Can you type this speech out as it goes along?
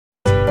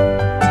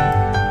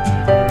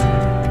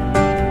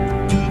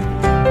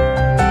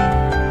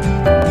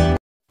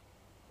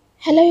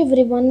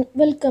everyone,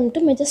 welcome to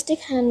Majestic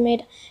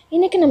Handmade.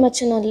 இன்னைக்கு நம்ம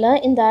சேனல்ல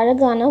இந்த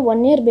அழகான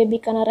 1 year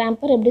பேபிக்கான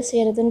ராம்பர் எப்படி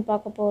செய்யறதுன்னு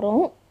பார்க்க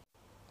போறோம்.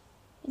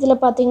 இதுல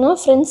பாத்தீங்கன்னா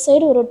front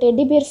side ஒரு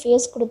teddy bear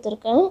face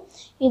கொடுத்திருக்கேன்.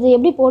 இது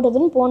எப்படி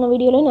போடுறதுன்னு போன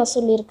வீடியோல நான்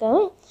சொல்லிருக்கேன்.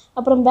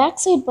 அப்புறம் back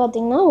side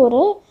பாத்தீங்கன்னா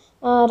ஒரு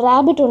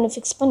rabbit ஒன்னு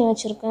fix பண்ணி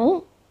வச்சிருக்கேன்.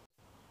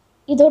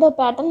 இதோட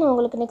பேட்டர்ன் நான்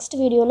உங்களுக்கு next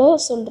வீடியோல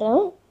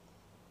சொல்றேன்.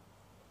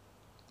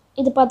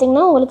 இது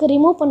பாத்தீங்கன்னா உங்களுக்கு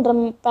ரிமூவ் பண்ற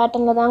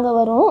பேட்டர்ன்ல தாங்க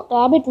வரும்.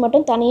 rabbit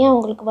மட்டும் தனியா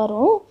உங்களுக்கு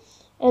வரும்.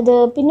 இது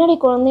பின்னாடி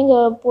குழந்தைங்க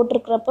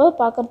போட்டுக்கறப்ப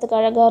பார்க்கிறதுக்கு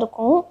அழகா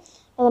இருக்கும்.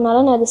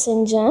 அதனால நான் இது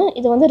செஞ்சேன்.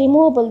 இது வந்து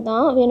ரிமூவபிள்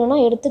தான். வேணும்னா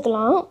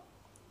எடுத்துக்கலாம்.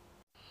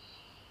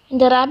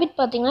 இந்த rabbit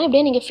பாத்தீங்கன்னா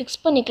இப்படியே நீங்க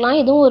ஃபிக்ஸ்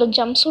பண்ணிக்கலாம். இதுவும் ஒரு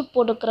jumpsuit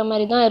போட்டுக்கிற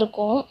மாதிரி தான்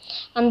இருக்கும்.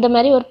 அந்த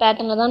மாதிரி ஒரு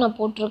பேட்டர்ன்ல தான் நான்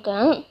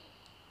போட்டுருக்கேன்.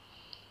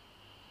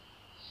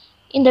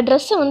 இந்த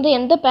Dress வந்து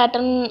எந்த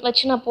பேட்டர்ன்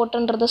வச்சு நான்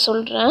போட்டேன்றத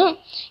சொல்றேன்.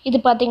 இது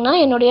பாத்தீங்கன்னா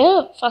என்னோட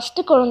ஃபர்ஸ்ட்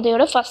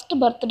குழந்தையோட ஃபர்ஸ்ட்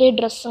பர்த்டே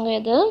Dressங்க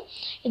இது.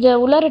 இது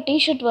உள்ளார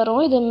T-shirt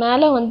வரும். இது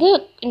மேலே வந்து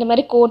இந்த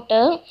மாதிரி கோட்.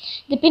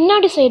 இது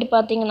பின்னாடி சைடு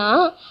பாத்தீங்கன்னா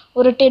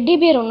ஒரு டெடி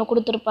பியர் ஒன்னு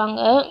கொடுத்திருப்பாங்க.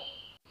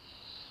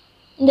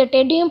 இந்த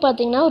டெடியும்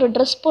பாத்தீங்கன்னா ஒரு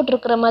Dress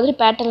போட்டுக்கிற மாதிரி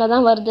பேட்டர்ன்ல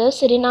தான் வருது.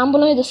 சரி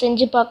நாமளும் இது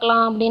செஞ்சு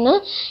பார்க்கலாம் அப்படினு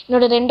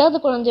என்னோட இரண்டாவது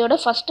குழந்தையோட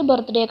ஃபர்ஸ்ட்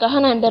பர்த்டேக்காக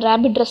நான் இந்த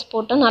rabbit Dress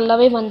போட்டேன்.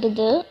 நல்லாவே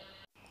வந்தது.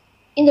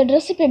 இந்த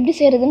Dress இப்ப எப்படி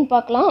செய்யறதுன்னு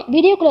பார்க்கலாம்.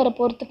 வீடியோக்குள்ள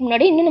போறதுக்கு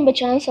முன்னாடி இன்னும் நம்ம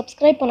சேனல்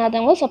Subscribe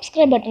பண்ணாதவங்க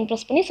Subscribe பட்டன்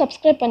பிரஸ் பண்ணி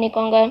Subscribe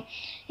பண்ணிக்கோங்க.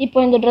 இப்போ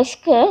இந்த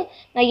Dressக்கு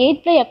நான் 8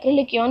 ply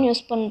acrylic yarn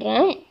யூஸ்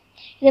பண்றேன்.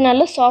 இது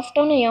நல்ல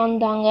சாஃப்ட்டான yarn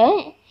தாங்க.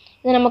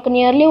 இது நமக்கு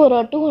நியர்லி ஒரு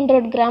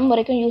 200 கிராம்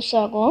வரைக்கும் யூஸ்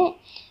ஆகும்.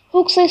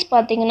 ஹூக் சைஸ்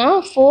பாத்தீங்கன்னா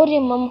 4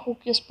 mm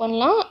ஹூக் யூஸ்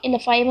பண்ணலாம் இல்ல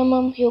 5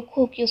 mm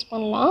ஹூக் யூஸ்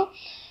பண்ணலாம்.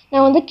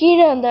 நான் வந்து கீழ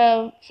அந்த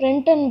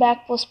front and back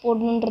post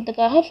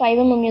போடணும்ன்றதுக்காக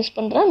 5 mm use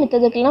பண்றேன்.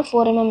 மித்ததுக்கெல்லாம்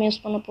 4 mm யூஸ்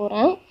பண்ண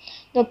போறேன்.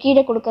 இந்த கீழ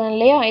கொடுக்கறேன்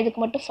இல்லையா இதுக்கு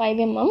மட்டும்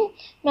 5 mm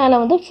மேலே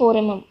வந்து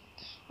 4 mm.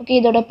 ஓகே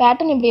இதோட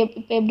பேட்டர்ன்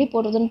எப்படி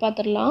போடுறதுன்னு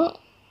பாத்துறலாம்.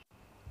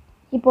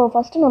 இப்போ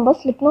ஃபர்ஸ்ட் நம்ம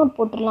ஸ்லிப் knot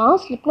போட்டுறலாம்.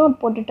 ஸ்லிப் knot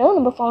போட்டுட்டு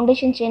நம்ம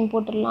ஃபவுண்டேஷன் செயின்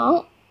போட்டுறலாம்.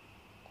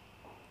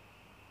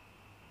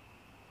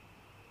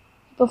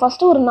 இப்போ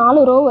ஃபர்ஸ்ட் ஒரு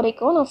 4 ரோ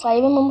வரைக்கும் நான்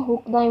 5 mm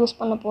ஹூக் தான் யூஸ்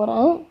பண்ண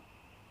போறேன்.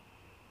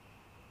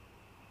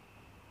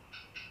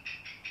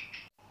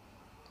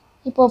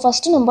 இப்போ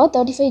ஃபர்ஸ்ட் நம்ம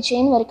 35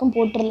 செயின் வரைக்கும்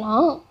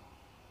போட்டுறலாம்.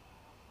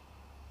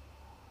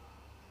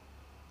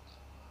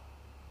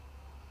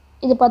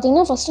 இது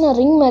பாத்தீங்கன்னா ஃபர்ஸ்ட் நான்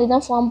ரிங் மாதிரி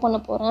தான் ஃபார்ம் பண்ண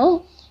போறேன்.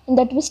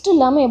 இந்த ட்விஸ்ட்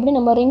இல்லாம எப்படி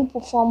நம்ம ரிங்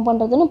ஃபார்ம்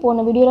பண்றதுன்னு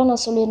போன வீடியோல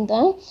நான்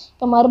சொல்லியிருந்தேன்.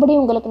 இப்போ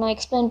மறுபடியும் உங்களுக்கு நான்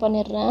எக்ஸ்பிளைன்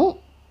பண்ணிடுறேன்.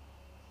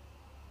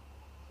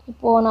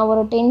 இப்போ நான்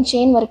ஒரு 10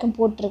 செயின் வரைக்கும்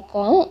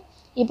போட்டுருக்கேன்.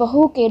 இப்போ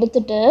ஹூக்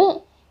எடுத்துட்டு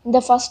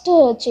இந்த ஃபர்ஸ்ட்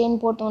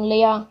செயின் போட்டோம்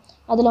இல்லையா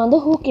அதுல வந்து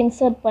ஹூக்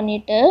இன்சர்ட்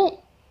பண்ணிட்டு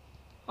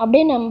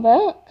அப்படியே நம்ம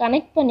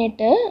கனெக்ட்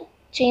பண்ணிட்டு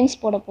செயின்ஸ்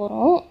போட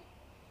போறோம்.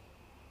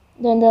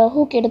 இந்த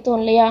ஹூக் எடுத்தோம்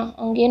இல்லையா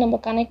அங்கேயே நம்ம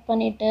கனெக்ட்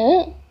பண்ணிட்டு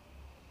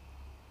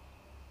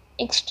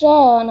எக்ஸ்ட்ரா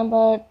நம்ம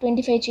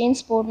 25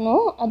 செயின்ஸ்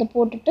போடணும். அது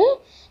போட்டுட்டு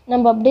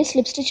நம்ம அப்படியே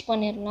ஸ்லிப் ஸ்டிட்ச்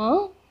பண்ணிரலாம்.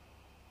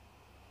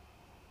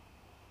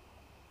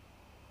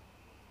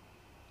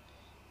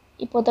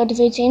 இப்போ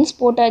 35 செயின்ஸ்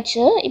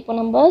போட்டாச்சு. இப்போ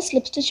நம்ம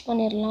ஸ்லிப் ஸ்டிட்ச்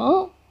பண்ணிரலாம்.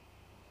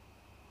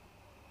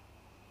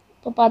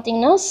 இப்போ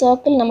பாத்தீங்கன்னா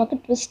சர்க்கிள் நமக்கு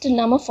ட்விஸ்ட்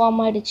இல்லாம ஃபார்ம்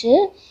ஆயிடுச்சு.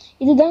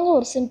 இதுதாங்க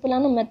ஒரு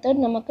சிம்பிளான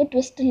மெத்தட் நமக்கு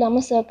ட்விஸ்ட்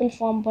இல்லாம சர்க்கிள்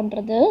ஃபார்ம்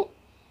பண்றது.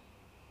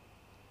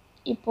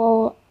 இப்போ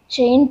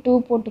செயின் 2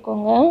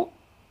 போட்டுக்கோங்க.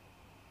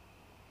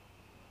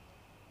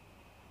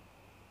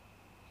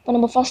 இப்போ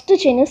நம்ம ஃபர்ஸ்ட்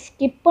செயினை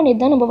ஸ்கிப் பண்ணி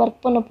தான் நம்ம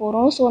வர்க் பண்ண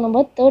போறோம். சோ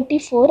நம்ம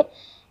 34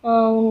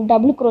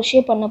 டபுள்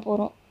crochet பண்ண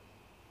போறோம்.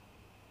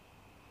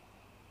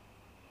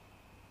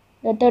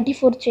 இந்த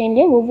 34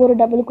 செயின்லயே ஒவ்வொரு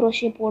டபுள்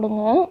crochet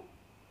போடுங்க.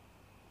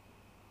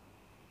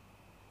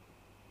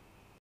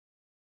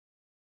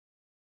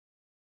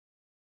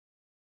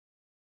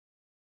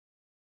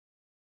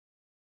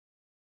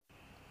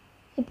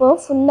 இப்போ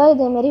ஃபுல்லா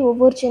இதே மாதிரி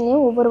ஒவ்வொரு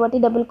செயின்லயும் ஒவ்வொரு வாட்டி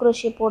டபுள்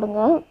crochet போடுங்க.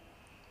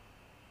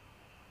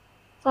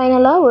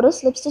 ஃபைனலா ஒரு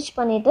ஸ்லிப் ஸ்டிட்ச்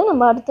பண்ணிட்டு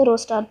நம்ம அடுத்த ரோ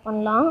ஸ்டார்ட்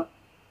பண்ணலாம்.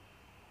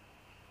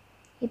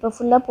 இப்போ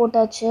ஃபுல்லா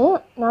போட்டாச்சு.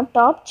 நான்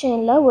டாப்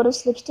செயின்ல ஒரு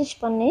ஸ்லிப் ஸ்டிட்ச்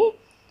பண்ணி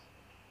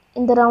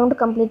இந்த ரவுண்ட்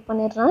கம்ப்ளீட்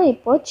பண்ணிடுறேன்.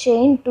 இப்போ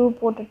செயின் 2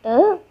 போட்டுட்டு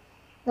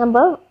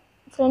நம்ம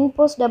front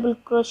post double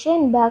crochet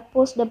and back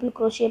post double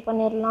crochet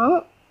பண்ணிரலாம்.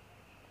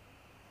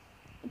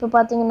 இப்போ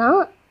பாத்தீங்கன்னா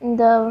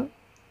இந்த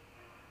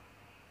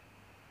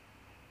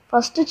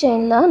ஃபர்ஸ்ட்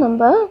செயின்ல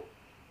நம்ம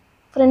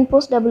ஃப்ரண்ட்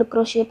போஸ்ட் டபுள்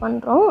crochet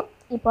பண்றோம்.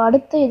 இப்போ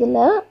அடுத்து இதுல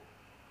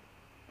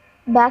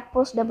பேக்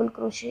போஸ்ட் டபுள்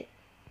crochet.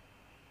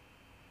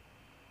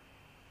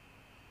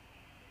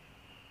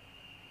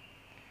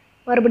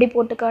 மறுபடியும்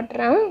போட்டு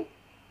காட்டுறேன்.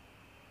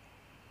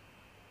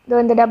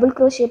 இந்த டபுள்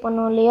crochet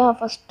பண்ணோம் இல்லையா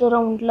ஃபர்ஸ்ட்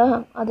ரவுண்ட்ல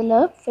அதுல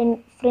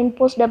ஃப்ரண்ட்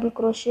போஸ்ட் டபுள்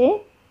crochet.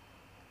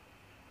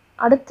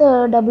 அடுத்த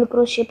டபுள்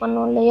crochet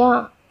பண்ணோம் இல்லையா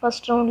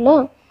ஃபர்ஸ்ட் ரவுண்ட்ல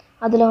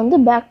அதுல வந்து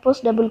பேக்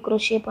போஸ்ட் டபுள்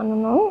crochet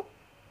பண்ணனும்.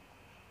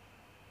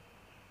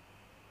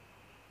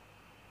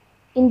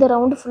 இந்த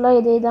ரவுண்ட் ஃபுல்லா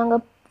இதே தாங்க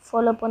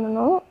ஃபாலோ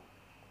பண்ணனும்.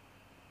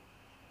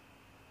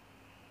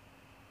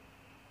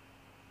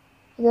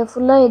 இத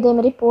ஃபுல்லா இதே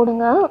மாதிரி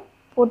போடுங்க.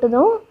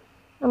 போட்டதும்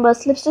நம்ம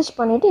ஸ்லிப் ஸ்டிட்ச்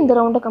பண்ணிட்டு இந்த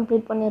ரவுண்ட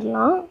கம்ப்ளீட்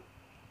பண்ணிரலாம்.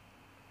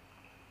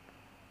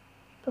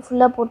 இப்போ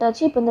ஃபுல்லாக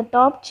போட்டாச்சு. இப்போ இந்த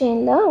டாப்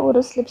செயினில் ஒரு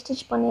ஸ்லிப்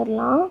ஸ்டிச்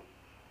பண்ணிடலாம்.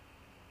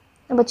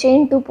 நம்ம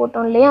செயின் 2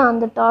 போட்டோம் இல்லையா,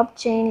 அந்த டாப்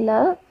செயினில்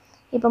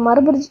இப்போ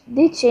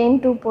மறுபடியும் செயின்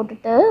 2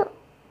 போட்டுட்டு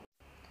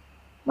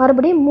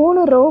மறுபடியும்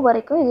 3 ரோ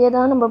வரைக்கும் இதே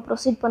தான் நம்ம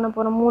ப்ரொசீட் பண்ண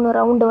போகிறோம். 3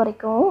 ரவுண்டு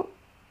வரைக்கும்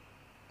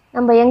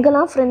நம்ம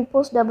எங்கெல்லாம் ஃப்ரண்ட்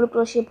போஸ்ட் டபுள்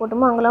க்ரோஷே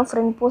போட்டோமோ அங்கெல்லாம்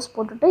ஃப்ரண்ட் போஸ்ட்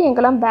போட்டுட்டு,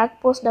 எங்கெல்லாம் பேக்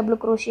போஸ்ட்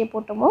டபுள் க்ரோஷே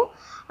போட்டோமோ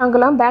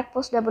அங்கெல்லாம் பேக்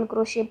போஸ்ட் டபுள்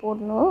க்ரோஷே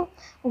போடணும்.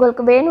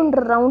 உங்களுக்கு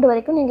வேணுன்ற ரவுண்டு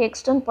வரைக்கும் நீங்கள்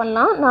எக்ஸ்டெண்ட்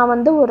பண்ணலாம். நான்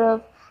வந்து ஒரு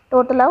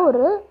டோட்டலாக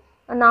ஒரு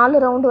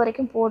 4 ரவுண்டு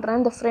வரைக்கும் போடுறேன்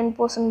இந்த front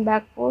post and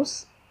back post.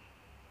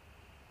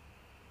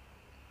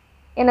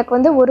 எனக்கு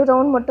வந்து ஒரு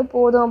ரவுண்ட் மட்டும்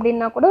போதும்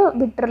அப்படின்னா கூட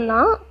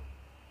விட்டுறலாம்.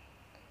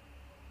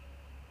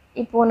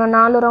 இப்போது நான்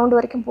 4 ரவுண்டு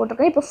வரைக்கும்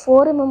போட்டிருக்கேன். இப்போ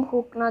 4 mm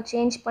ஹூக் நான்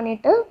சேஞ்ச்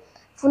பண்ணிவிட்டு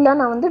ஃபுல்லாக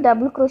நான் வந்து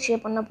டபுள் க்ரோஷே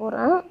பண்ண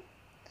போகிறேன்.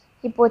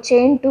 இப்போது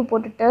செயின் 2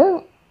 போட்டுட்டு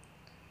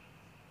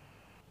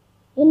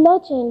எல்லா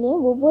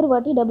செயின்லேயும் ஒவ்வொரு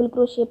வாட்டி டபுள்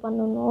க்ரோஷே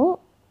பண்ணணும்.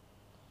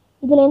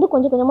 இதுலேருந்து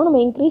கொஞ்சம் கொஞ்சமாக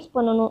நம்ம இன்க்ரீஸ்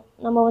பண்ணணும்.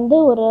 நம்ம வந்து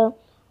ஒரு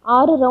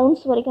 6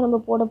 ரவுண்ட்ஸ் வரைக்கும் நம்ம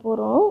போட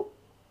போகிறோம்.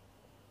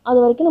 அது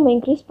வரைக்கும் நம்ம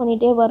இன்க்ரீஸ்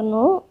பண்ணிகிட்டே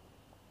வரணும்.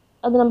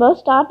 அது நம்ம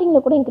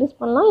ஸ்டார்டிங்கில் கூட இன்க்ரீஸ்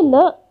பண்ணலாம்,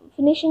 இல்லை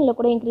ஃபினிஷிங்கில்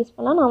கூட இன்க்ரீஸ்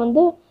பண்ணலாம். நான்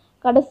வந்து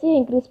கடைசியாக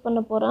இன்க்ரீஸ் பண்ண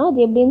போகிறேன். அது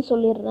எப்படின்னு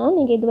சொல்லிடுறேன்.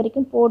 நீங்கள் இது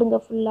வரைக்கும் போடுங்க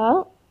ஃபுல்லாக.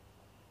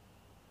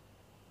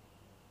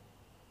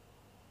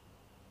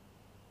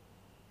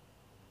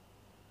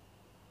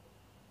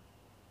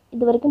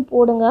 இது வரைக்கும்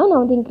போடுங்க,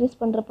 நான் வந்து இன்க்ரீஸ்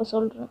பண்ணுறப்ப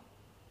சொல்கிறேன்.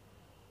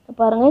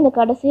 பாருங்கள், இந்த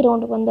கடைசி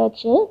ரவுண்டுக்கு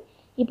வந்தாச்சு.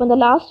 இப்போ இந்த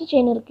லாஸ்ட்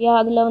செயின் இருக்கியா,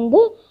 அதில் வந்து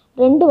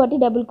 2 வாட்டி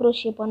டபுள்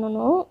க்ரோஷே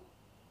பண்ணணும்.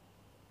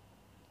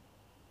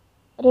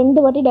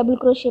 2 வாட்டி டபுள்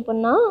க்ரோஷே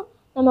பண்ணால்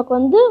நமக்கு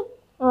வந்து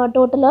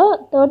டோட்டலாக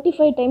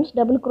 35 டைம்ஸ்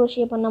டபுள்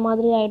க்ரோஷே பண்ண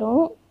மாதிரி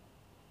ஆகிடும்.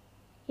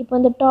 இப்போ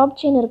இந்த டாப்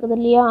செயின் இருக்குது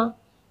இல்லையா,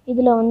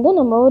 இதில் வந்து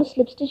நம்ம ஒரு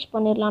ஸ்லிப் ஸ்டிச்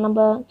பண்ணிடலாம்.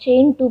 நம்ம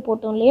செயின் 2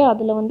 போட்டோம் இல்லையா,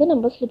 அதில் வந்து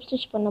நம்ம ஸ்லிப்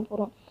ஸ்டிச் பண்ண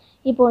போகிறோம்.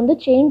 இப்போ வந்து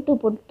செயின்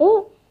 2 போட்டு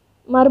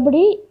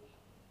மறுபடி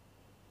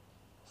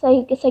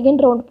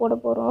செகண்ட் ரவுண்ட் போட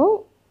போகிறோம்.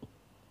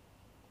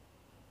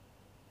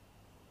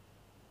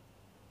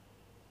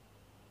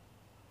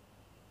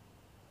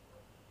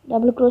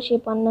 டபுள் க்ரோஷே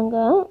பண்ணுங்க.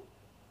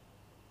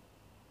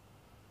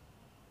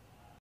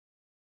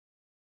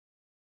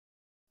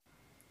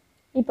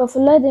 இப்போ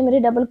ஃபுல்லாக இதேமாரி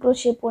டபுள்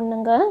க்ரோஷே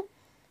போடணுங்க.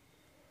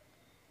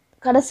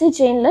 கடைசி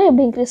செயினில்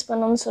எப்படி இன்க்ரீஸ்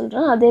பண்ணணும்னு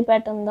சொல்கிறேன், அதே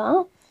பேட்டர்ன் தான்.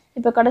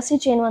 இப்போ கடைசி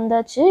செயின்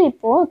வந்தாச்சு.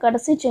 இப்போது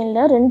கடைசி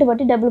செயினில் 2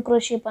 வாட்டி டபுள்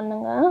க்ரோஷே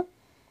பண்ணுங்கள்.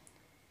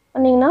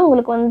 பண்ணிங்கன்னா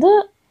உங்களுக்கு வந்து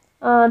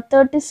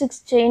 36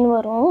 செயின்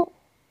வரும்.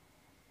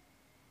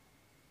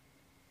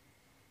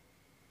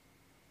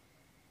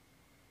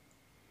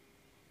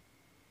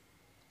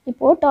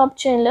 இப்போது டாப்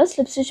செயினில்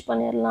ஸ்லிப் ஸ்டிச்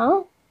பண்ணிடலாம்.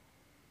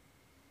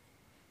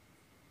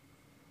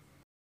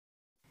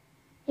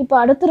 இப்போ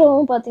அடுத்த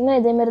ரோவும் பார்த்திங்கன்னா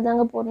இதேமாரி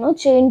தாங்க போடணும்.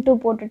 செயின் 2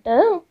 போட்டுட்டு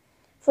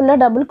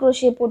ஃபுல்லாக டபுள்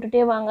க்ரோஷே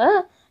போட்டுகிட்டே வாங்க.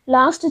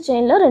 லாஸ்ட்டு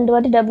செயினில் 2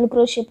 வாட்டி டபுள்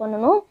க்ரோஷே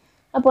பண்ணணும்.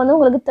 அப்போ வந்து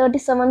உங்களுக்கு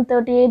 37,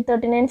 38,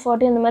 39,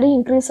 40 இந்த மாதிரி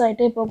இன்க்ரீஸ்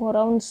ஆகிட்டே போகும்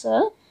ரவுண்ட்ஸு.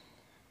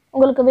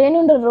 உங்களுக்கு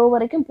வேணுன்ற ரோ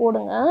வரைக்கும்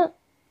போடுங்க.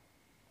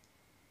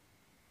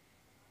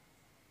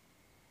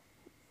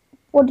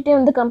 போட்டுகிட்டே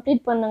வந்து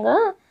கம்ப்ளீட்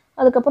பண்ணுங்கள்.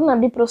 அதுக்கப்புறம் நான்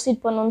எப்படி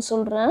ப்ரொசீட் பண்ணணும்னு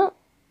சொல்கிறேன்.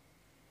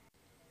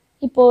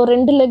 இப்போது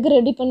 2 லெக்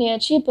ரெடி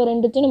பண்ணியாச்சு. இப்போ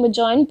 2த்தையும் நம்ம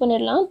ஜாயின்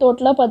பண்ணிடலாம்.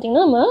 டோட்டலாக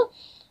பார்த்திங்கன்னா நம்ம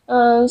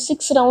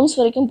 6 ரவுண்ட்ஸ்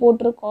வரைக்கும்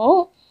போட்டிருக்கோம்.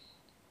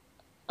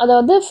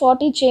 அதாவது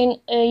 40 செயின்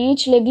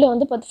ஈச் லெக்கில்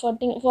வந்து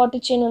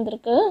 40 செயின்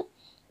வந்திருக்கு.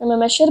 நம்ம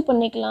மெஷர்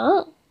பண்ணிக்கலாம்.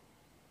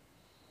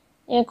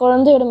 என்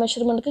குழந்தையோட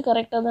மெஷர்மெண்ட்டுக்கு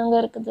கரெக்டாக தாங்க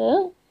இருக்குது.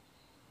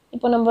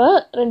 இப்போ நம்ம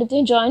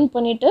 2த்தையும் ஜாயின்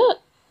பண்ணிவிட்டு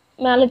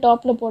மேலே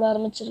டாப்பில் போட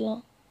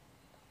ஆரம்பிச்சிடலாம்.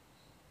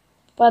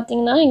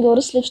 பார்த்திங்கன்னா இங்கே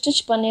ஒரு ஸ்லிப்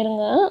ஸ்டிச்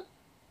பண்ணிடுங்க.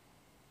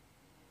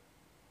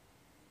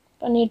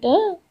 பண்ணிவிட்டு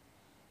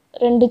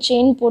 2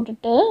 செயின்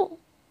போட்டுட்டு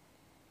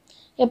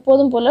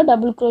எப்போதும் போல்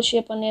டபுள்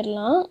க்ரோஷே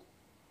பண்ணிடலாம்.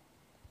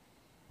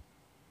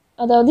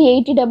 அதாவது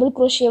 80 டபுள்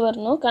க்ரோஷே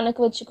வரணும்,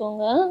 கணக்கு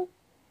வச்சுக்கோங்க.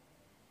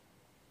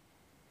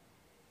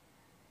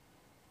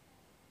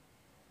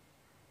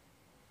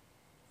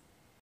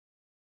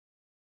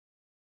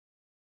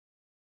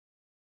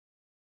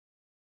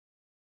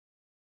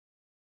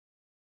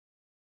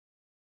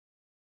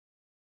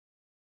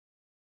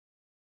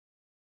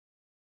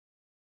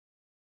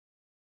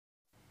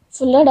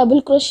 ஃபுல்லாக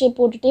டபுள் க்ரோஷே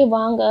போட்டுகிட்டே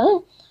வாங்க.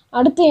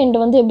 அடுத்த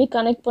எண்டு வந்து எப்படி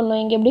கனெக்ட் பண்ணோம்,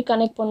 இங்கே எப்படி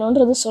கனெக்ட்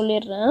பண்ணோன்றது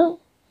சொல்லிடுறேன்.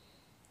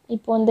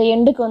 இப்போ இந்த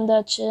எண்டுக்கு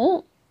வந்தாச்சு.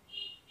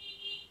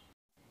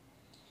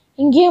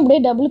 இங்கேயும்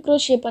அப்படியே டபுள்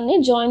க்ரோஷே பண்ணி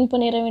ஜாயின்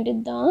பண்ணிட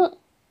வேண்டியது தான்.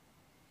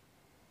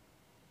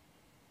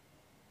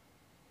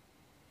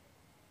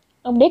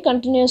 அப்படியே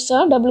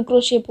கண்டினியூஸாக டபுள்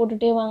க்ரோஷே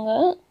போட்டுகிட்டே வாங்க.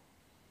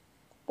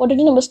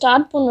 போட்டுட்டு நம்ம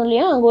ஸ்டார்ட் பண்ணோம்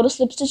இல்லையா, அங்கே ஒரு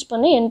ஸ்லிப் ஸ்டிச்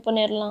பண்ணி எண்ட்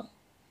பண்ணிடலாம்.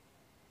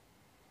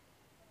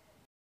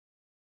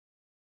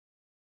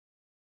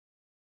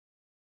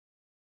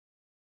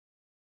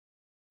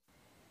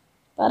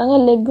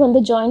 பாருங்கள், லெக் வந்து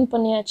ஜாயின்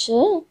பண்ணியாச்சு.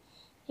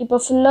 இப்போ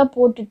ஃபுல்லாக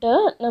போட்டுட்டு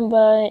நம்ம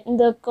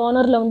இந்த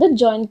கார்னரில் வந்து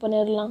ஜாயின்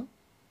பண்ணிடலாம்.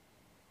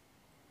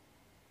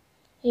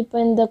 இப்போ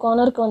இந்த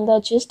கார்னருக்கு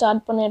வந்தாச்சு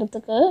ஸ்டார்ட் பண்ண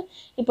இடத்துக்கு.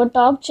 இப்போ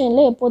டாப்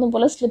செயினில் எப்போதும்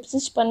போல் ஸ்லிப்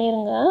ஸ்டிச்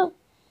பண்ணிடுங்க.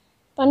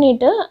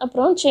 பண்ணிவிட்டு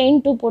அப்புறம்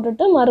செயின் 2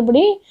 போட்டுட்டு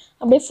மறுபடி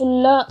அப்படியே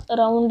ஃபுல்லாக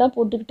ரவுண்டாக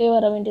போட்டுக்கிட்டே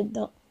வர வேண்டியது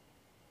தான்.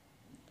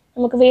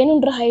 நமக்கு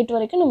வேணுன்ற ஹைட்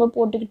வரைக்கும் நம்ம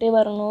போட்டுக்கிட்டே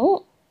வரணும்.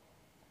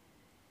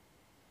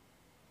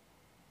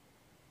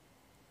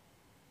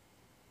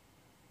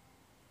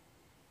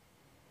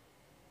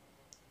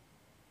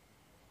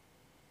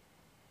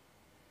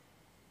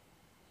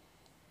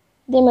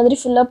 இதே மாதிரி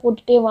ஃபுல்லாக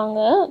போட்டுகிட்டே வாங்க.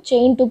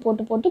 செயின்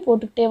 2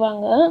 போட்டுக்கிட்டே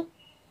வாங்க.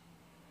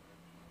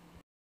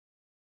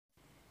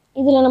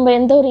 இதில் நம்ம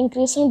எந்த ஒரு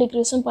இன்க்ரீஸும்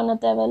டிக்ரீஸும் பண்ண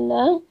தேவையில்ல.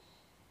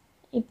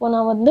 இப்போ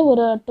நான் வந்து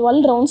ஒரு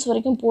 12 ரவுண்ட்ஸ்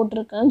வரைக்கும்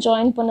போட்டிருக்கேன்.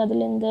 ஜாயின்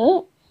பண்ணதுலேருந்து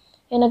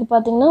எனக்கு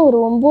பார்த்திங்கன்னா ஒரு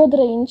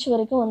 9.5 இன்ச்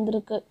வரைக்கும்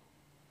வந்திருக்கு.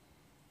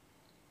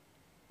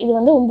 இது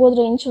வந்து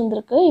 9.5 இன்ச்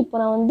வந்திருக்கு. இப்போ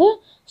நான் வந்து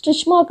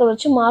ஸ்டிச் மார்க்கர்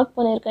வச்சு மார்க்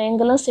பண்ணியிருக்கேன்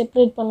எங்கெல்லாம்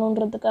செப்ரேட்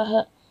பண்ணுன்றதுக்காக.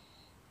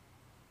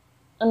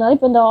 அதனால்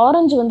இப்போ இந்த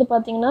ஆரஞ்சு வந்து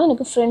பார்த்திங்கன்னா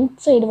எனக்கு ஃப்ரண்ட்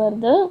சைடு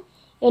வருது,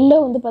 எல்லோ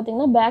வந்து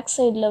பார்த்திங்கன்னா பேக்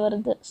சைடில்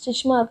வருது.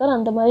 ஸ்டிச் மார்க்கர்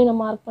அந்த மாதிரி நான்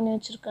மார்க் பண்ணி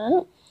வச்சுருக்கேன்.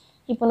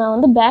 இப்போ நான்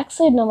வந்து பேக்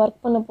சைடு நான்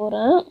ஒர்க் பண்ண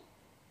போகிறேன்.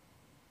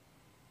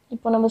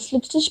 இப்போ நம்ம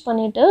ஸ்லிப் ஸ்டிச்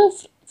பண்ணிவிட்டு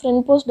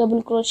front post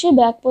double crochet,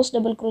 back post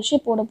double crochet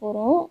போட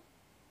போகிறோம்.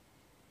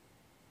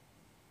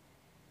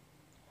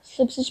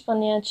 ஸ்லிப் ஸ்டிச்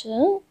பண்ணியாச்சு.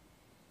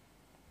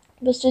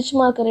 இப்போ ஸ்டிச்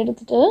மார்க்கர்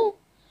எடுத்துகிட்டு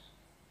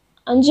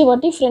 5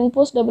 வாட்டி front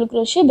post double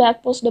crochet,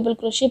 back post double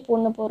crochet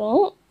போட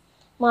போகிறோம்.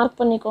 மார்க்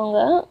பண்ணிக்கோங்க.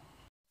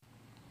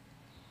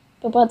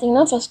 இப்போ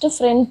பார்த்தீங்கன்னா first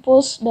front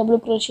post double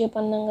crochet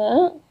பண்ணுங்க.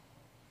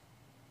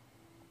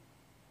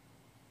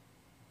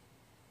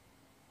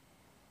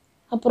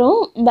 அப்புறம்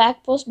பேக்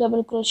போஸ்ட்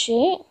டபுள் க்ரோஷே.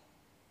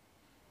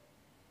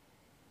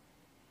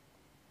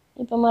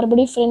 இப்போ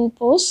மறுபடியும் ஃப்ரண்ட்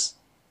போஸ்ட்,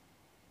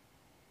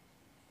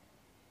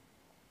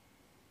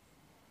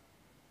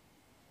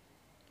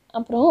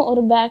 அப்புறம்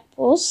ஒரு பேக்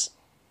போஸ்ட்,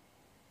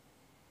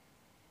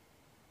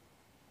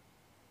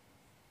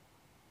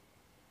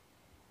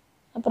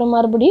 அப்புறம்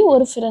மறுபடியும்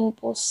ஒரு ஃப்ரண்ட்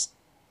போஸ்ட்.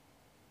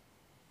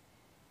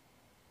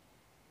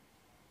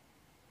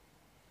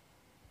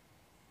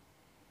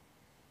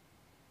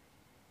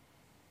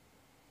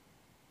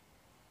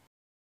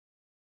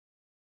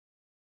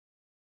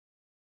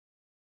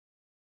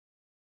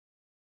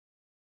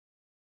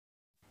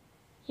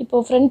 இப்போ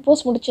ஃப்ரண்ட்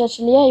போஸ்ட் முடிச்சாச்சு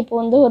இல்லையா? இப்போ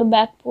வந்து ஒரு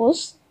பேக்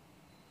போஸ்ட்.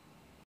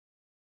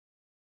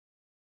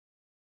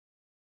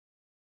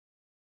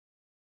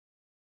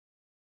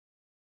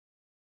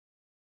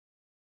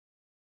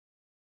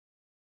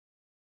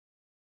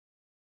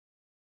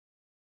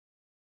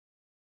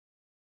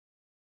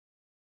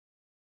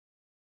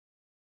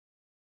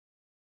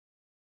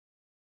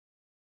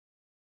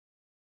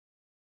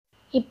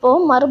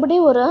 இப்போது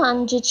மறுபடியும் ஒரு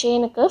 5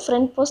 செயினுக்கு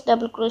front post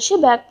double crochet,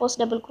 back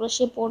post double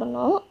crochet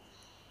போடணும்.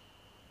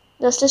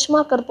 இந்த ஸ்டிச்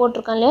மார்க்கர்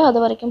போட்டிருக்கேன் இல்லையா, அது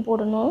வரைக்கும்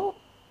போடணும்.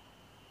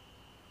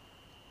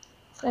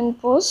 ஃப்ரண்ட்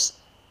போஸ்ட்,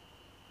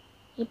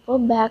 இப்போ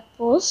பேக்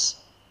போஸ்ட்,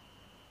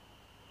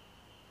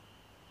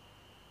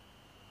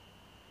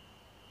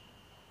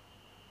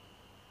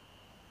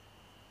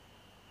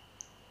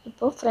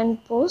 இப்போ ஃப்ரண்ட்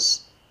போஸ்ட்,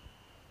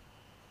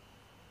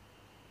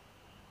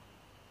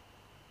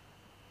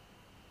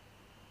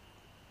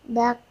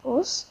 பேக்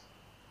போஸ்ட்,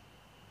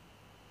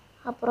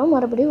 அப்புறம்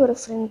மறுபடியும் ஒரு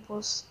ஃப்ரண்ட்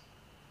போஸ்ட்.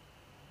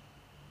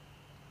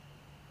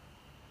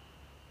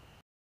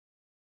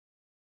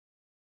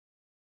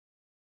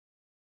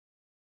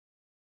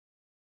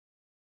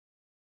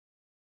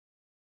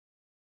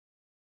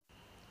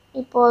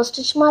 இப்போது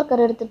ஸ்டிச்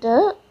மார்க்கர் எடுத்துகிட்டு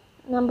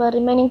நம்ம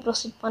ரிமைனிங்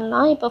ப்ரொசீட்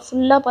பண்ணலாம். இப்போ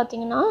ஃபுல்லாக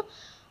பார்த்தீங்கன்னா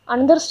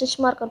அண்டர்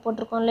ஸ்டிச் மார்க்கர்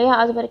போட்டிருக்கோம் இல்லையா,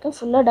 அது வரைக்கும்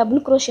ஃபுல்லாக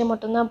டபுள் க்ரோஷே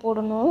மட்டும்தான்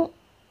போடணும்.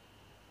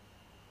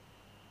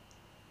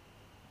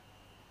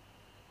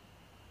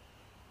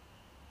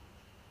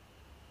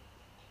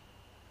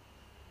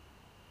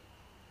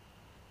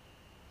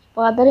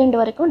 இப்போ அதர்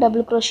எண்ட் வரைக்கும்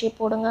டபுள் க்ரோஷே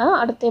போடுங்க.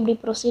 அடுத்து எப்படி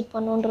ப்ரொசீட்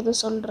பண்ணுன்றது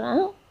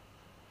சொல்கிறேன்.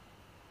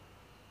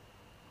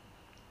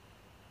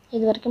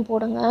 இது வரைக்கும்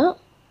போடுங்க.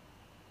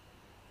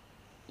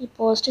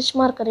 இப்போது ஸ்டிச்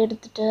மார்க்கர்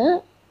எடுத்துகிட்டு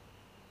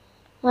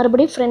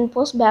மறுபடியும் ஃப்ரண்ட்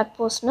போஸ்ட், பேக்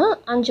போஸ்ட்னு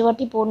 5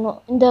 வாட்டி போடணும்.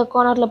 இந்த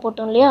கார்னரில்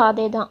போட்டோம் இல்லையா,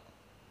 அதே தான்.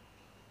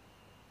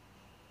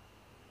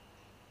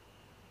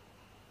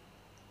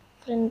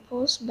 Front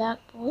post,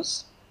 back post,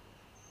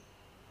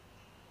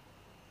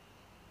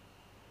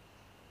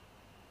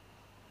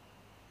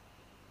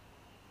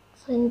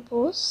 front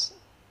post,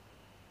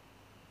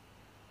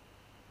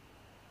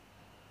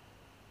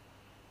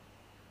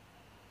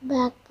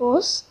 back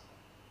post,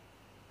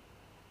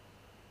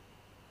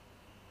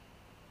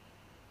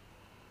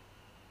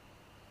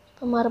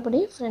 இப்போ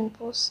மறுபடியும் ஃப்ரண்ட்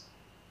போஸ்ட்.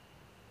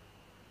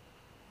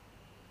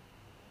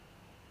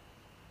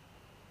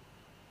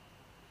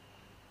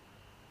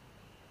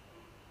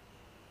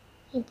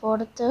 இப்போ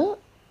அடுத்து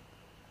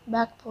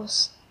பேக்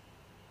போஸ்ட்.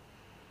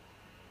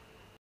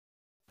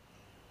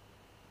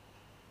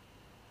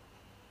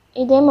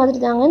 இதே மாதிரி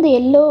தாங்க இந்த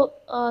எல்லோ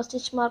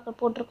ஸ்டிச் மார்க்கர்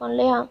போட்டிருக்கோம்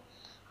இல்லையா,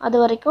 அது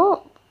வரைக்கும்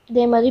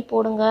இதே மாதிரி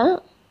போடுங்க.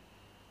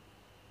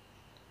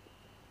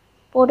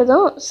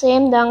 போட்டதும்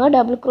சேம் தாங்க,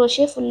 டபுள்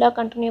க்ரோஷே ஃபுல்லாக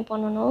கண்டினியூ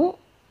பண்ணணும்.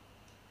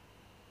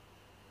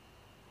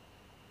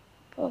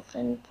 இப்போ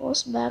ஃப்ரண்ட்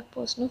போஸ்ட், பேக்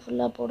போஸ்ட்னு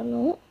ஃபுல்லாக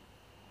போடணும்.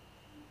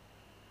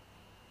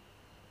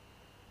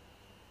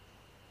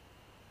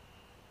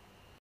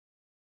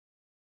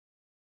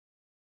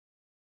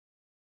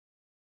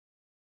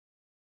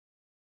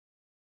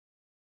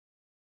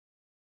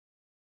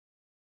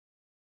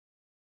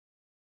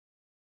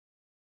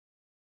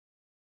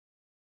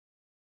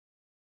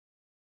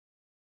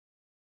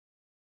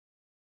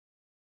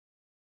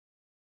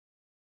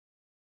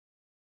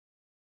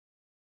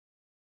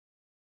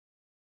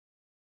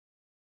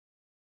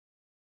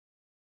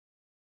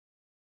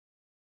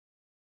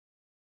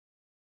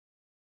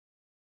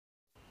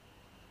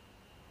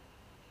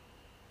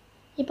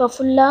 இப்போ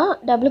ஃபுல்லாக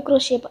டபுள்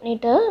க்ரோஷே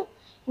பண்ணிவிட்டு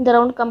இந்த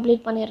ரவுண்ட்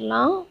கம்ப்ளீட்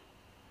பண்ணிடலாம்.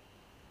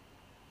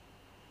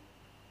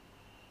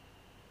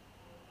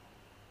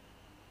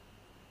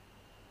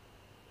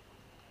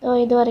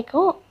 இது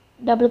வரைக்கும்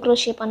டபுள்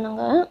க்ரோஷே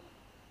பண்ணுங்க.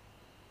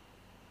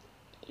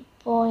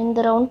 இப்போது இந்த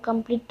ரவுண்ட்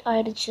கம்ப்ளீட்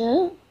ஆகிடுச்சு.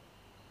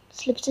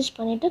 ஸ்லிப் ஸ்டிச்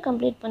பண்ணிவிட்டு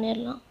கம்ப்ளீட்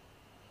பண்ணிடலாம்.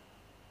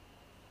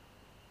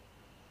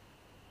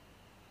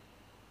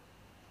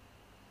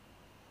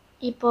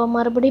 இப்போ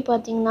மறுபடியும்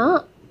பார்த்திங்கன்னா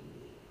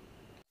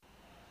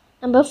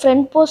நம்ம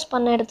ஃப்ரண்ட் போஸ்ட்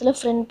பண்ண இடத்துல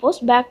ஃப்ரண்ட்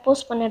போஸ்ட், பேக்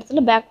போஸ்ட் பண்ண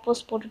இடத்துல பேக்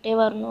போஸ்ட் போட்டுகிட்டே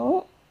வரணும்.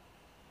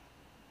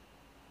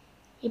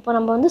 இப்போ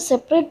நம்ம வந்து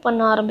செப்ரேட்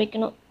பண்ண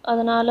ஆரம்பிக்கணும்,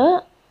 அதனால்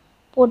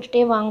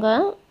போட்டுகிட்டே வாங்க.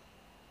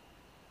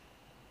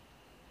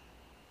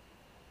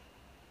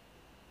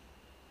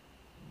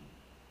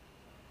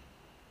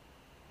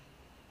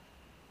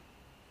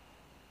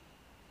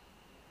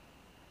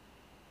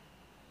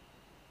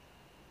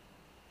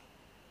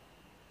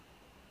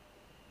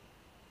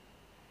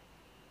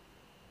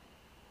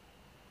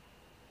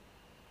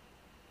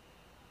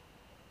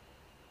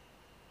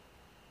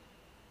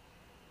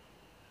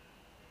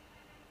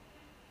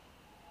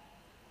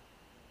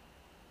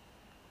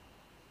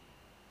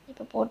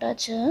 இப்போ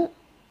போட்டாச்சு.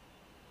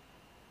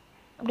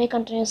 அப்படியே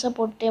கண்டினியூஸாக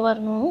போட்டுகிட்டே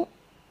வரணும்.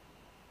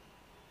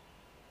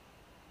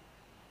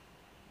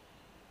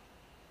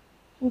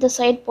 இந்த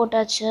சைட்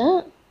போட்டாச்சு.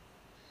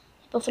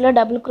 இப்போ ஃபுல்லாக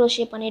டபுள்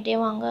க்ரோஷே பண்ணிகிட்டே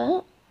வாங்க.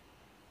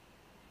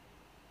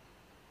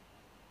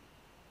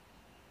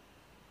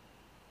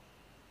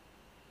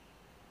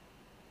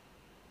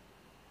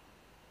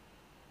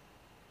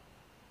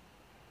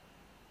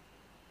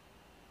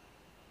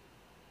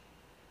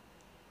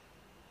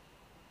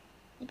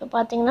 இப்போ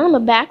பார்த்திங்கன்னா நம்ம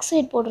பேக்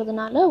சைட்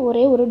போடுறதுனால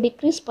ஒரே ஒரு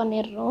டிக்ரீஸ்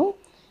பண்ணிடுறோம்.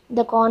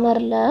 இந்த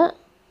கார்னரில்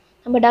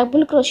நம்ம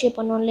டபுள் க்ரோஷே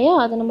பண்ணோம் இல்லையா,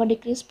 அதை நம்ம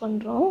டிக்ரீஸ்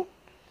பண்ணுறோம்.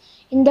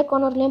 இந்த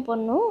கார்னர்லேயும்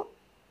பண்ணணும்,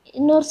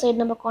 இன்னொரு சைடு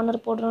நம்ம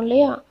கார்னர் போடுறோம்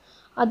இல்லையா,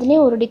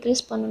 அதுலேயும் ஒரு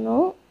டிக்ரீஸ்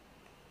பண்ணணும்.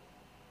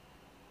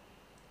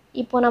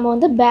 இப்போ நம்ம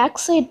வந்து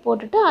பேக் சைட்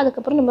போட்டுட்டு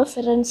அதுக்கப்புறம் நம்ம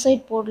ஃப்ரண்ட்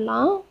சைட்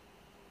போடலாம்.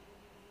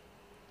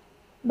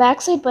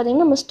 பேக் சைட்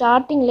பார்த்திங்கன்னா நம்ம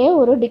ஸ்டார்டிங்லேயே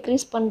ஒரு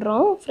டிக்ரீஸ்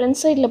பண்ணுறோம். ஃப்ரண்ட்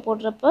சைடில்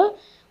போடுறப்ப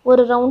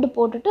ஒரு ரவுண்டு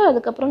போட்டுட்டு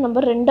அதுக்கப்புறம்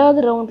நம்ம ரெண்டாவது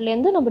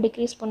ரவுண்ட்லேருந்து நம்ம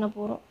டிக்ரீஸ் பண்ண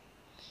போகிறோம்.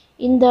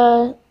 இந்த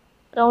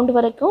ரவுண்டு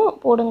வரைக்கும்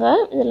போடுங்க,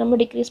 இதில் நம்ம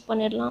டிக்ரீஸ்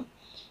பண்ணிடலாம்.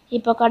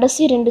 இப்போ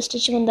கடைசி 2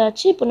 ஸ்டிச்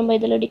வந்தாச்சு. இப்போ நம்ம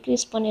இதில்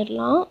டிக்ரீஸ்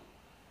பண்ணிடலாம்.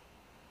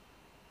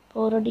 இப்போ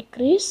ஒரு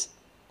டிக்ரீஸ்,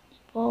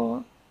 இப்போது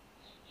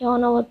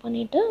yarn over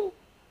பண்ணிவிட்டு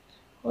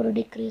ஒரு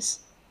டிக்ரீஸ்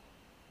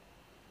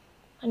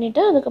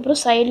பண்ணிவிட்டு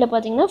அதுக்கப்புறம் சைடில்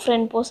பார்த்திங்கன்னா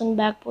front post and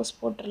back post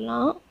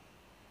போட்டுடலாம்.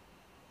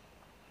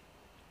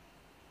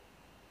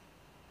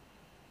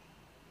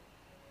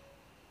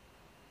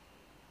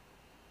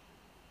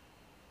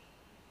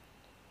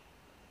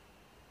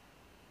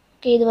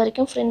 ஓகே, இது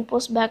வரைக்கும் ஃப்ரண்ட்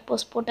போஸ்ட் பேக்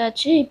போஸ்ட்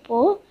போட்டாச்சு.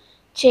 இப்போது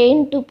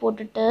செயின் 2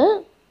 போட்டுட்டு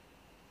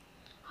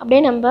அப்படியே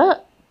நம்ம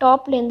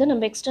டாப்லேருந்து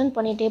நம்ம எக்ஸ்டெண்ட்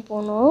பண்ணிகிட்டே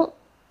போகணும்.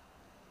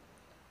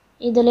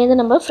 இதுலேருந்து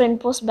நம்ம ஃப்ரண்ட்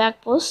போஸ்ட் பேக்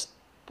போஸ்ட்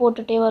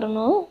போட்டுகிட்டே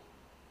வரணும்.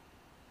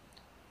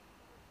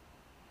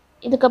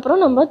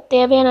 இதுக்கப்புறம் நம்ம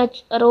தேவையான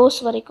ரோஸ்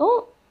வரைக்கும்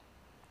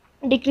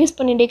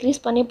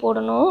டிக்ரீஸ் பண்ணி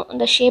போடணும்,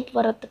 அந்த shape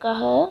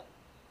வரத்துக்காக.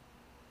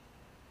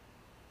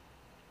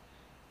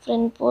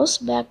 Front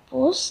post back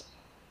post,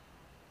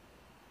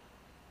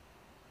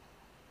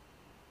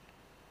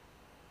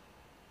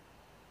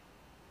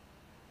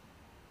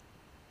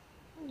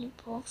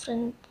 இப்போது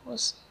ஃப்ரண்ட்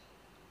போஸ்ட்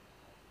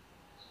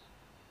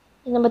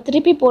நம்ம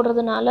திருப்பி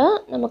போடுறதுனால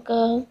நமக்கு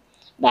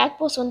பேக்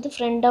போஸ்ட் வந்து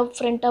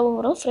ஃப்ரண்ட்டாகவும்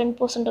வரும், ஃப்ரண்ட்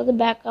போஸ்ட்ன்றது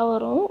பேக்காக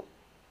வரும்.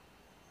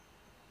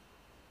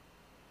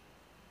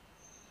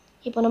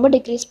 இப்போ நம்ம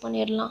டிக்ரீஸ்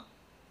பண்ணிடலாம்.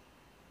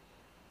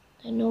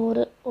 இன்னும்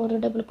ஒரு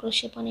டபுள்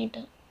க்ரோஷே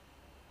பண்ணிவிட்டு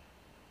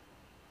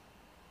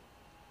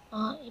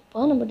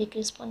இப்போ நம்ம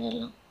டிக்ரீஸ்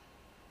பண்ணிடலாம்.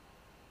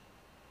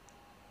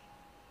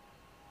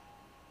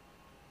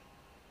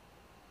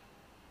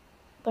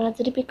 இப்போ நான்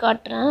திருப்பி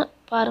காட்டுறேன்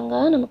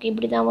பாருங்கள், நமக்கு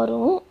இப்படி தான்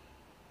வரும்.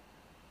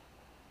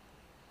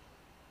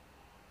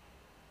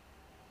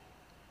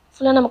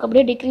 ஃபுல்லாக நமக்கு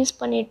அப்படியே டிக்ரீஸ்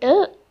பண்ணிவிட்டு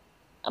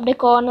அப்படியே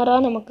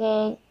கார்னராக நமக்கு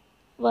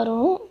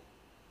வரும்.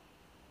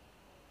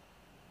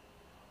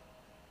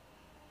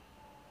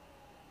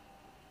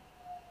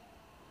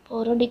 இப்போ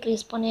ஒரு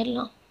டிக்ரீஸ்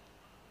பண்ணிடலாம்.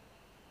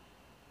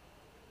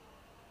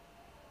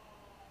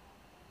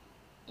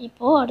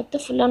 இப்போது அடுத்து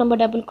ஃபுல்லாக நம்ம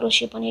டபுள்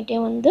க்ரோஷே பண்ணிகிட்டே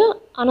வந்து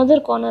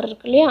அனதர் கார்னர்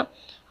இருக்கு இல்லையா,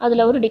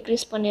 அதில் ஒரு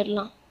டிக்ரீஸ்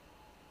பண்ணிடலாம்.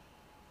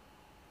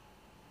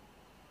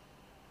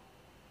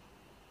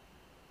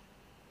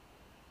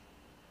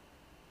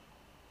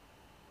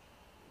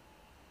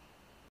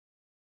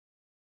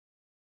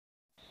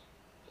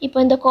 இப்போ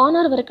இந்த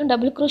கார்னர் வரைக்கும்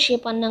டபுள் க்ரோஷே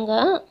பண்ணுங்க.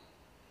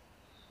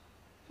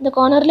 இந்த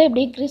கார்னரில்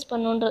எப்படி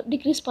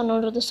டிக்ரீஸ்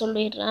பண்ணுன்றது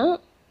சொல்லிடுறேன்.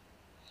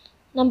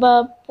 நம்ம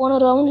போன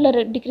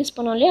ரவுண்டில் டிக்ரீஸ்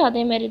பண்ணோம் இல்லையா,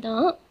 அதே மாதிரி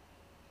தான்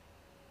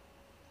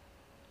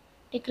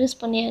டிக்ரீஸ்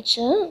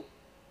பண்ணியாச்சு.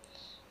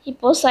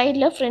 இப்போது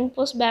சைடில் ஃப்ரண்ட்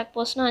போஸ்ட் பேக்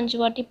போஸ்ட்னா 5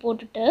 வாட்டி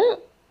போட்டுட்டு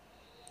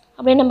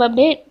அப்படியே நம்ம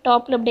அப்படியே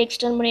டாப்பில் அப்படியே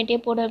எக்ஸ்டெண்ட் பண்ணிகிட்டே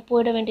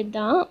போயிட வேண்டியது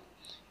தான்.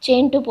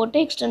 செயின் 2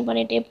 போட்டு எக்ஸ்டெண்ட்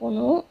பண்ணிகிட்டே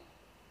போகணும்.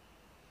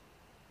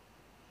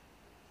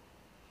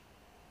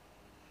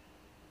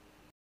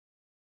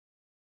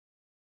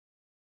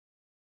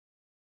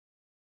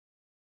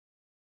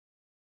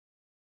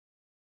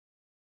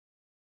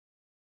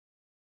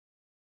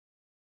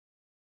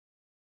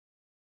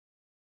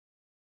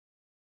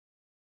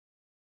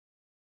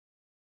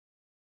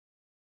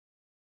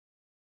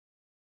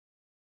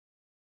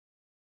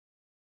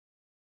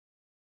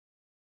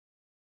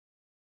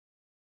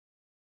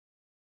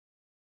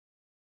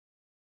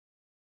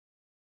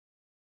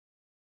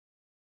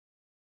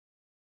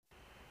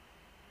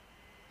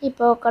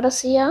 இப்போ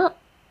கடைசியா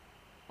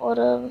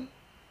ஒரு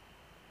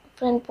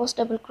ஃப்ரண்ட் போஸ்ட்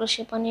டபுள்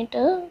crochet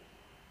பண்ணிட்டு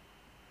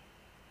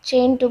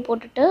செயின் 2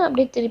 போட்டுட்டு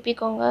அப்படியே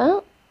திருப்பிக்கோங்க.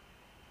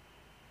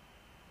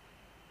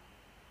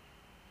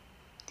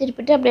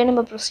 திருப்பிட்டு அப்படியே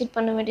நம்ம ப்ரொசீட்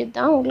பண்ண வேண்டியது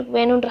தான். உங்களுக்கு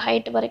வேணுன்ற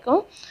ஹைட்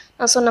வரைக்கும்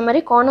நான் சொன்ன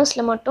மாதிரி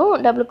கார்னர்ஸில் மட்டும்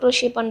டபுள்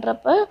crochet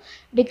பண்ணுறப்ப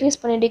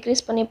டிக்ரீஸ்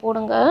பண்ணி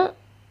போடுங்க.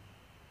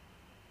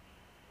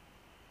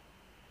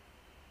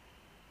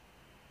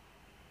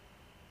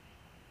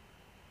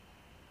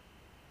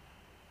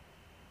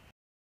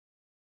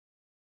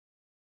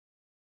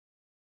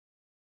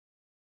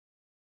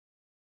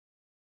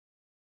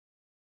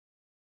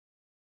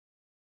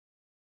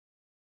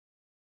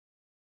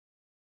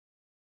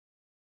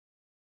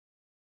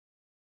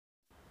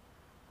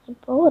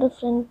 இப்போ ஒரு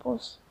ஃப்ரண்ட்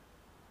போஸ்ட்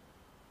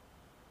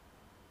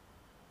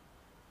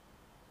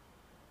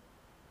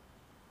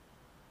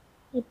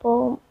இப்போ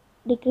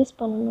டிக்ரீஸ்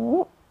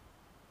பண்ணணும்.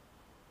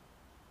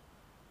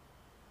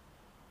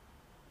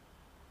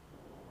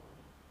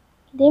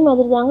 இதே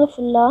மாதிரி தாங்க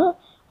ஃபுல்லாக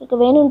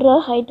உங்களுக்கு வேணுன்ற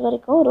ஹைட்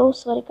வரைக்கும்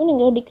ரோஸ் வரைக்கும்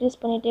நீங்கள்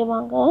டிக்ரீஸ் பண்ணிகிட்டே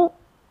வாங்க.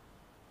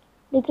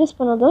 டிக்ரீஸ்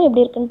பண்ணதும்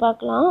எப்படி இருக்குன்னு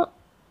பார்க்கலாம்.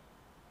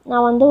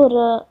 நான் வந்து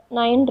ஒரு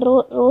 9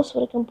 ரோஸ்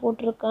வரைக்கும்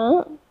போட்டிருக்கேன்.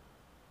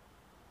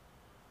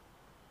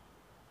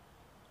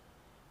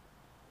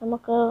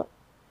 நமக்கு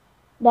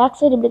பேக்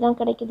சைடு இப்படி தான்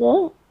கிடைக்குது.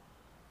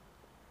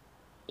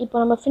 இப்போ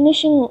நம்ம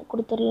ஃபினிஷிங்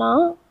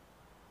கொடுத்துடலாம்.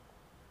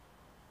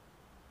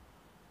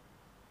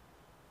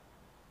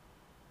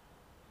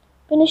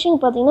 ஃபினிஷிங்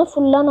பார்த்தீங்கன்னா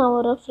ஃபுல்லாக நான்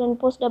ஒரு ஃப்ரண்ட்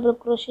போஸ்ட் டபுள்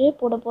crochet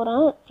போட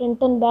போகிறேன்.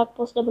 Front and back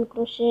post double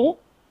crochet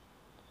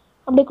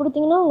அப்படி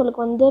கொடுத்தீங்கன்னா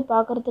உங்களுக்கு வந்து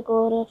பார்க்குறதுக்கு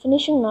ஒரு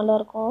ஃபினிஷிங்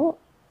நல்லாயிருக்கும்.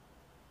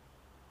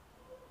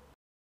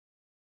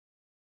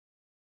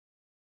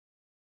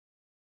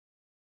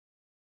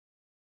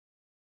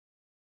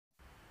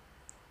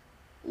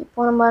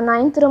 இப்போ நம்ம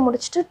 9th row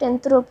முடிச்சுட்டு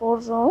 10th row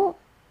போடுறோம்.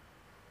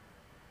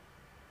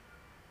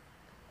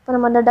 இப்போ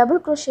நம்ம அந்த டபுள்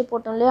crochet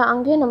போட்டோம் இல்லையா,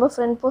 அங்கேயே நம்ம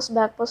front post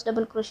back post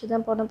double crochet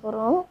தான் போட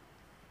போகிறோம்.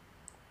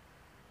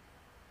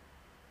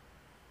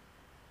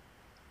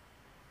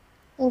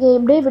 நீங்கள்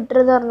இப்படியே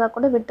விட்டுறதா இருந்தால்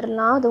கூட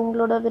விட்டுடலாம், அது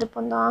உங்களோட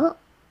விருப்பம்தான்.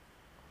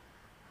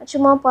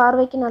 சும்மா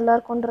பார்வைக்கு நல்லா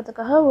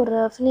இருக்குன்றதுக்காக ஒரு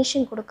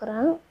ஃபினிஷிங்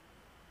கொடுக்குறேன்.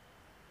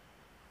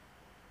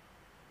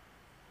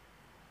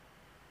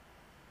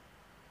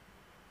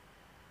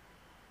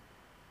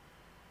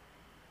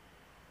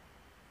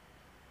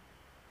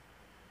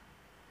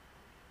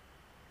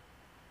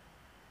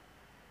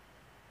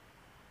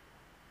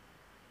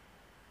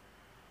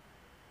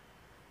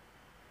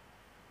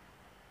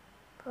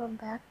 இப்போ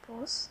பேக்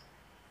போஸ்ட்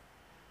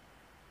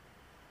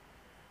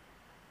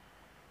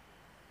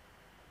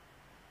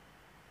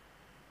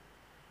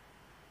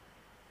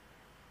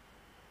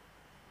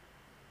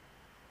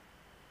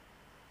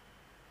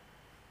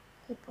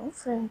இப்போ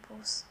ஃப்ரண்ட்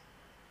போஸ்ட்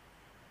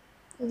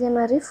இதே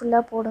மாதிரி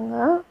ஃபுல்லாக போடுங்க.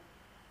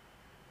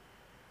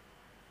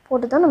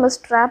 போட்டு தான் நம்ம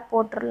ஸ்ட்ராப்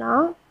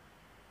போட்டுடலாம்.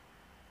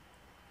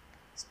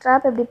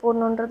 ஸ்ட்ராப் எப்படி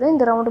போடணுன்றது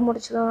இந்த ரவுண்டு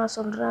முடிச்சு தான் நான்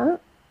சொல்கிறேன்.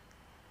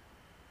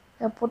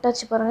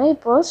 போட்டாச்சு பாருங்கள்.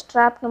 இப்போது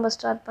ஸ்ட்ராப் நம்ம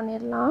ஸ்டார்ட்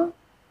பண்ணிடலாம்.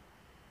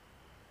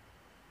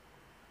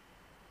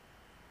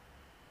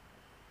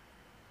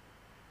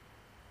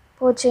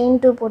 இப்போது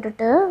செயின் 2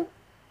 போட்டுட்டு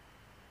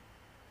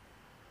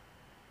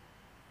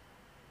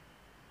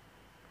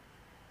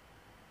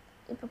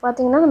இப்போ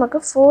பார்த்திங்கன்னா நமக்கு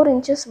 4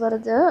 inches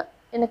வருது.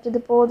 எனக்கு இது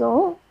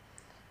போதும்.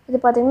 இது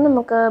பார்த்திங்கன்னா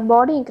நமக்கு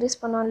பாடி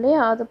இன்க்ரீஸ் பண்ணோம்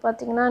இல்லையா, அது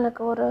பார்த்திங்கன்னா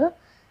எனக்கு ஒரு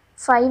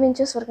 5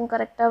 inches வரைக்கும்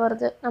கரெக்டாக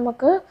வருது.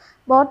 நமக்கு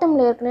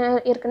பாட்டமில்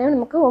ஏற்கனவே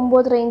நமக்கு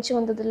 9.5 inch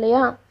வந்தது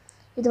இல்லையா,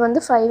 இது வந்து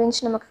 5 inch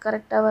நமக்கு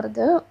கரெக்டாக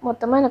வருது.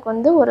 மொத்தமாக எனக்கு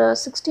வந்து ஒரு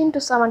 16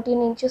 to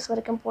 17 inches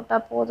வரைக்கும்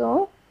போட்டால்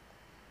போதும்.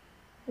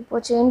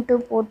 இப்போது செயின் 2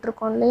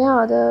 போட்டிருக்கோம் இல்லையா,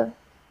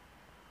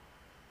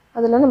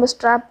 அதில் நம்ம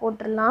ஸ்ட்ராப்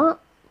போட்டுடலாம்.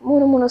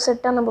 3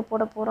 செட்டாக நம்ம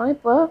போட போகிறோம்.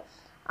 இப்போ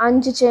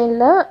 5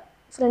 செயினில்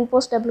front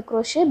post double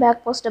crochet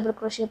back post double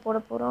crochet போட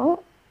போகிறோம்.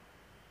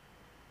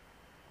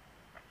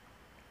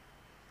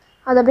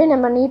 அது அப்படியே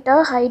நம்ம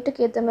நீட்டாக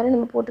ஹைட்டுக்கு ஏற்ற மாதிரி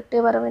நம்ம போட்டுக்கிட்டே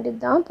வர வேண்டியது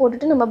தான்.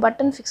 போட்டுட்டு நம்ம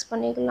பட்டன் ஃபிக்ஸ்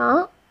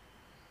பண்ணிக்கலாம்.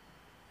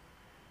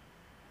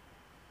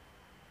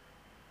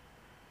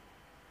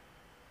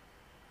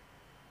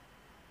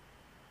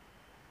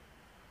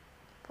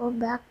 இப்போது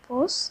பேக்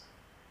போஸ்ட்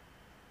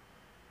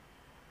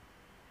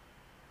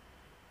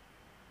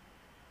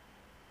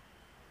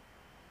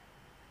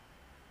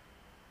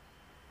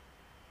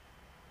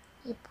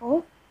இப்போது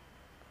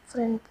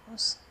ஃப்ரண்ட்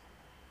போஸ்ட்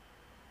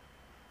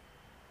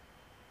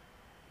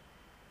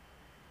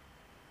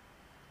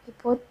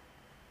இப்போது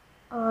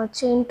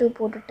செயின் 2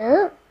 போட்டுட்டு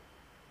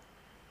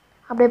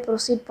அப்படியே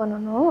ப்ரொசீட்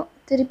பண்ணணும்.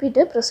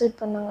 திருப்பிட்டு ப்ரொசீட்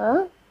பண்ணுங்கள்.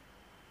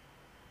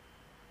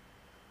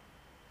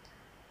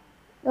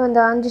 அந்த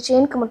 5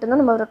 செயினுக்கு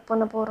மட்டும்தான் நம்ம ஒர்க்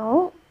பண்ண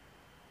போகிறோம்.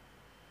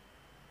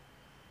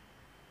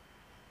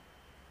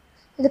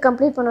 இது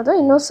கம்ப்ளீட்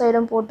பண்ணதும் இன்னொரு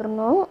சைடும்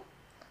போட்டுருணும்.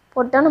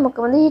 போட்டால் நமக்கு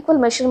வந்து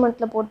ஈக்குவல்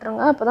மெஷர்மெண்ட்டில்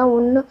போட்டுருங்க. அப்போ தான்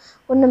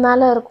ஒன்று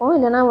மேலே இருக்கும்,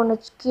 இல்லைனா ஒன்று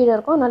கீழே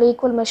இருக்கும். அதனால்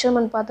ஈக்குவல்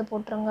மெஷர்மெண்ட் பார்த்து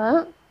போட்டுருங்க.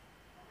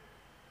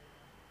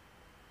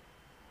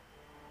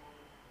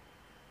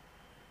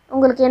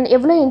 உங்களுக்கு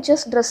எவ்வளோ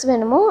இன்ச்சஸ் ட்ரெஸ்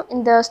வேணுமோ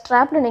இந்த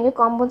ஸ்ட்ராப்பில் நீங்கள்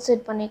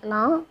காம்பன்சேட்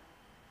பண்ணிக்கலாம்.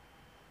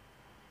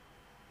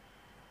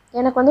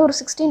 எனக்கு வந்து ஒரு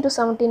 16 to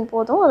 17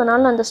 போதும்.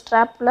 அதனால் நான் அந்த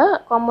ஸ்ட்ராப்பில்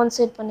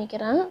காம்பன்சேட்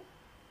பண்ணிக்கிறேன்.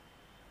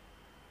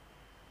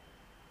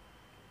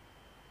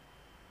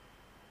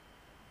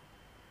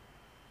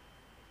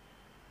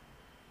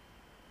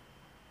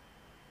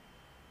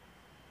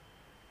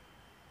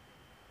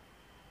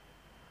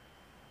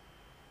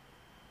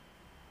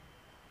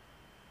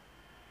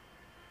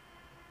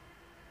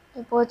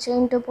 இப்போது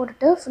செயின் 2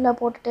 போட்டுட்டு ஃபுல்லாக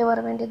போட்டுகிட்டே வர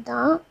வேண்டியது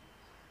தான்.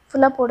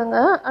 ஃபுல்லாக போடுங்க.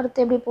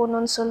 அடுத்து எப்படி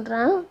போடணுன்னு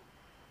சொல்கிறேன்.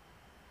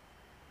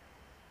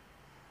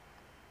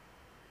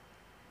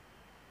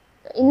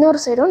 இன்னொரு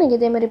சைடும் நீங்கள்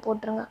இதேமாரி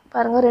போட்டுருங்க.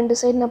 பாருங்கள் 2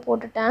 சைடு நான்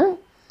போட்டுட்டேன்.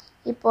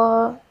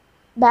 இப்போது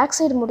பேக்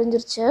சைடு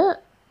முடிஞ்சிருச்சு.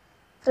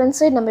 ஃப்ரண்ட்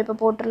சைடு நம்ம இப்போ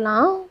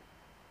போட்டுடலாம்.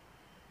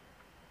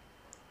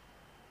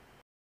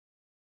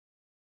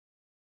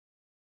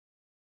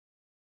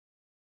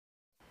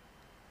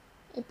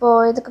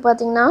 இப்போது இதுக்கு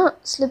பார்த்திங்கன்னா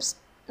ஸ்லிப்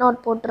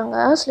நாட் போட்டுருங்க.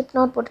 ஸ்லிப்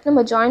நாட் போட்டுட்டு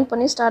நம்ம ஜாயின்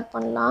பண்ணி ஸ்டார்ட்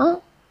பண்ணலாம்.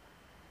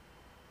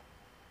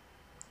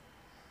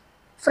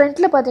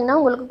 ஃப்ரண்ட்டில் பார்த்திங்கன்னா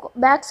உங்களுக்கு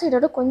பேக்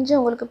சைடோட கொஞ்சம்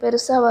உங்களுக்கு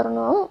பெருசாக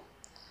வரணும்.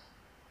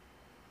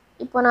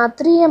 இப்போ நான்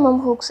 3 mm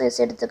ஹூக்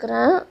சைஸ்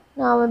எடுத்துக்கிறேன்.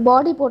 நான்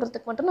பாடி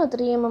போடுறதுக்கு மட்டும் நான்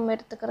 3 mm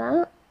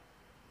எடுத்துக்கிறேன்.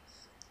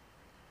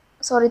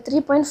 சாரி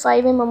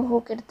 3.5 mm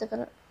ஹூக்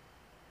எடுத்துக்கிறேன்.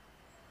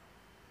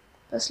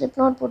 இப்போ ஸ்லிப்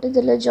நாட் போட்டு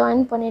இதில்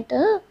ஜாயின் பண்ணிவிட்டு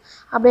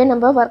அப்படியே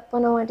நம்ம ஒர்க்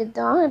பண்ண வேண்டியது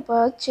தான். இப்போ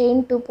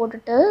செயின் 2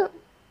 போட்டுட்டு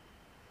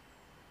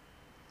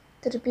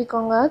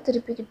திருப்பிக்கோங்க.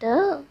 திருப்பிக்கிட்டு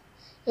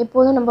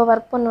எப்போதும் நம்ம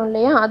ஒர்க் பண்ணோம்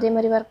இல்லையா, அதே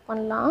மாதிரி ஒர்க்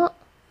பண்ணலாம்.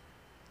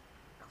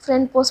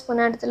 ஃப்ரண்ட் போஸ்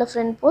பண்ண இடத்துல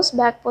ஃப்ரண்ட் போஸ்,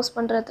 பேக் போஸ்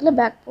பண்ணுற இடத்துல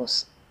பேக் போஸ்.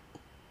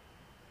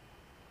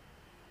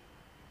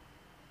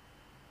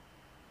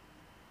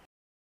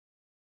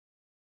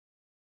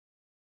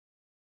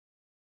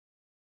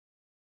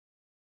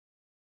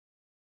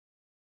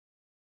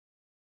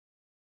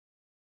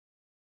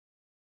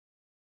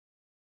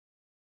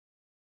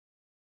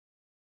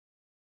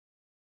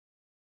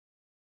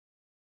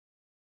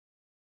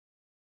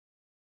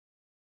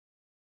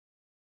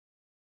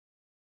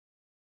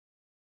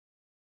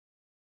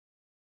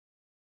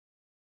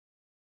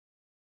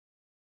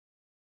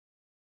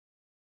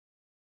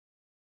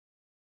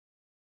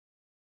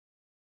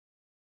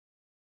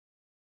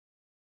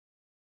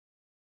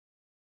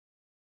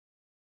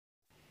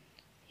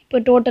 இப்போ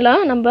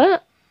டோட்டலாக நம்ம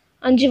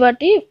 5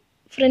 வாட்டி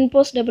front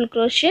Bose double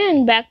crochet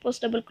and back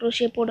Bose double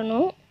crochet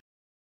போடணும்.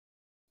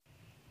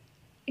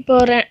 இப்போ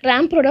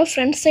ரேம்போட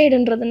ஃப்ரண்ட்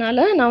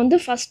சைடுன்றதுனால நான் வந்து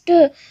ஃபஸ்ட்டு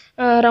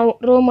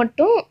ரோ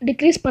மட்டும்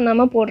டிக்ரீஸ்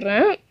பண்ணாமல்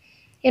போடுறேன்.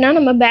 ஏன்னா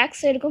நம்ம பேக்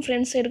சைடுக்கும்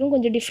ஃப்ரண்ட் சைடுக்கும்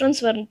கொஞ்சம்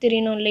டிஃப்ரென்ஸ்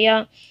தெரியணும் இல்லையா.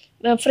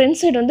 ஃப்ரண்ட்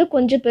சைடு வந்து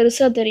கொஞ்சம்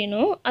பெருசாக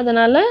தெரியணும்.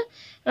 அதனால்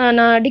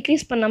நான்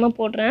டிக்ரீஸ் பண்ணாமல்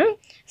போடுறேன்.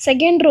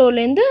 செகண்ட்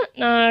ரோலேருந்து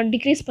நான்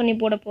டிக்ரீஸ் பண்ணி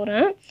போட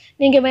போகிறேன்.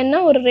 நீங்கள்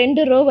வேணால் ஒரு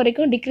 2 ரோ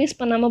வரைக்கும் டிக்ரீஸ்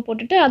பண்ணாமல்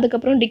போட்டுட்டு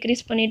அதுக்கப்புறம்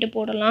டிக்ரீஸ் பண்ணிவிட்டு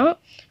போடலாம்.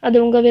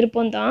 அது உங்கள்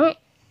விருப்பம்தான்.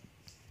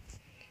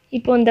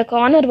 இப்போ இந்த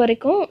கார்னர்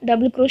வரைக்கும்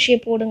டபுள் க்ரோஷே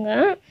போடுங்க.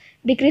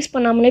 டிக்ரீஸ்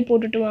பண்ணாமலே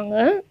போட்டுட்டு வாங்க.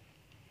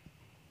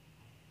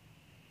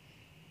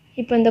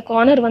 இப்போ இந்த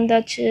கார்னர்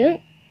வந்தாச்சு.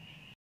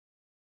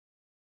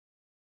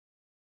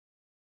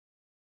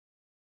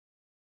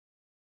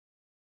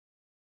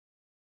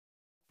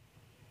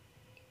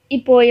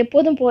 இப்போது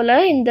எப்போதும் போல்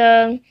இந்த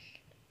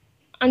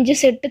 5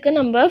 செட்டுக்கு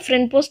நம்ம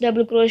front Bose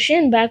double crochet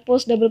and back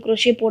Bose double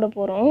crochet போட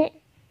போகிறோம்.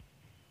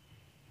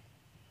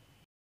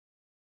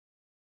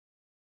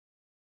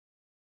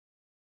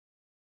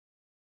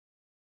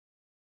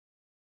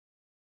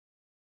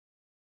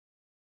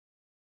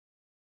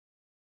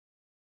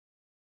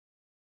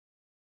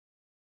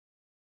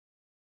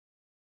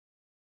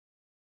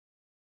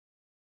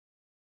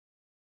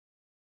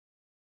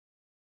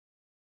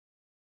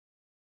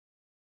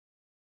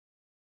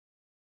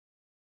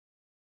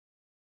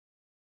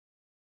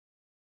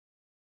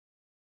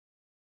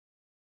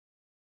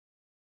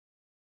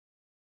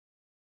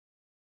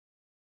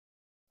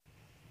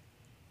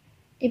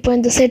 இப்போ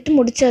இந்த செட்டு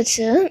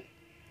முடிச்சாச்சு.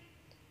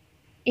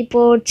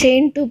 இப்போது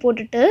செயின் 2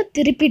 போட்டுட்டு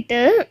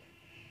திருப்பிட்டு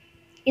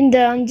இந்த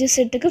 5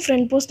 செட்டுக்கு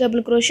front Bose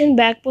double crochet and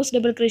back Bose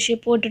double crochet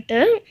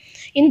போட்டுட்டு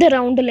இந்த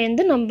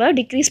ரவுண்டுலேருந்து நம்ம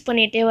டிக்ரீஸ்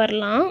பண்ணிகிட்டே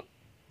வரலாம்.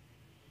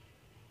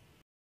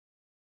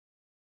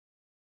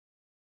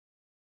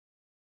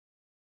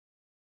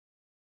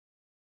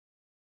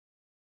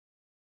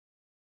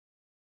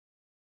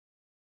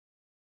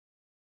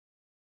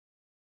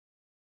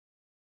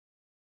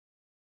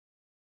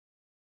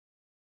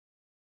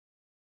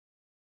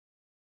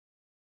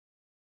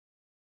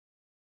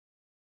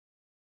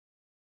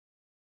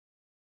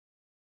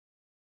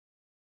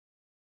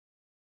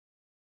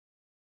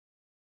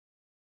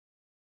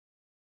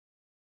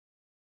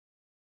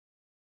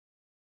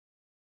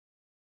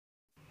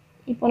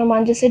 இப்போ நம்ம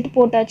 5 செட்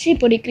போட்டாச்சு.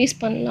 இப்போ டிக்ரீஸ்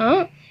பண்ணலாம்.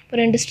 இப்போ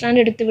 2 ஸ்ட்ராண்ட்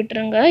எடுத்து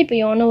விட்டுருங்க. இப்போ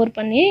yarn over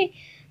பண்ணி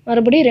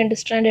மறுபடியும் 2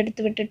 ஸ்ட்ராண்ட்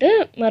எடுத்து விட்டுட்டு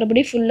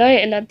மறுபடியும் ஃபுல்லாக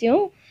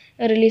எல்லாத்தையும்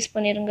ரிலீஸ்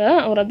பண்ணிடுங்க.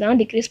 அவ்வளோதான்,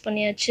 டிக்ரீஸ்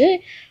பண்ணியாச்சு.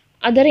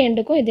 அதர்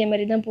எண்டுக்கும் இதே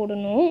மாதிரி தான்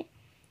போடணும்.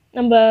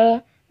 நம்ம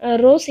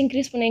ரோஸ்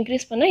இன்க்ரீஸ்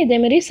பண்ண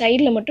இதேமாரி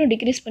சைடில் மட்டும்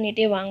டிக்ரீஸ்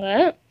பண்ணிகிட்டே வாங்க.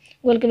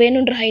 உங்களுக்கு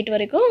வேணுன்ற ஹைட்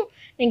வரைக்கும்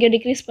நீங்கள்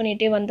டிக்ரீஸ்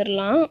பண்ணிகிட்டே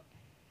வந்துடலாம்.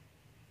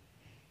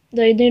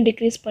 இதையும்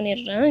டிக்ரீஸ்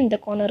பண்ணிடுறேன் இந்த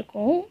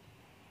கார்னருக்கும்.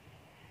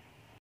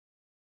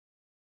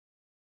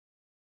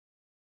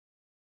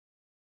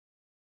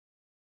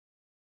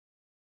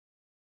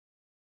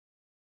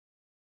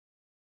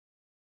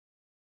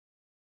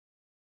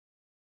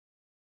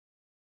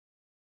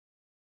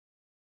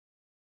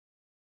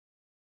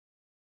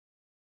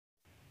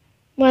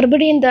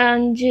 மறுபடியும் இந்த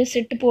 5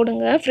 செட்டு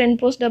போடுங்க. Front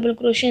post double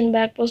crochet and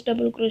back post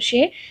double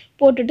crochet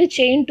போட்டுட்டு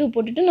செயின் 2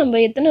 போட்டுட்டு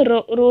நம்ம எத்தனை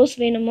ரோஸ்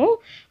வேணுமோ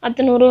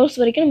அத்தனை ரோஸ்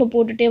வரைக்கும் நம்ம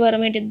போட்டுகிட்டே வர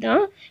வேண்டியது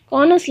தான்.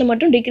 கார்னர்ஸில்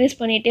மட்டும்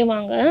டிக்ரீஸ் பண்ணிகிட்டே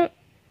வாங்க.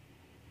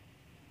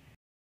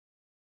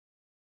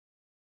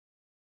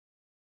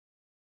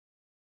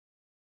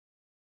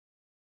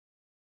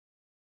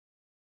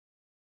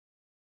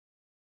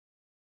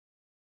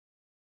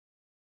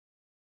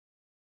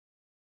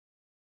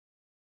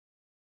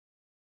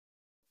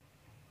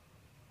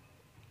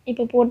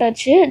 இப்போ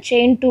போட்டாச்சு.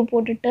 செயின் 2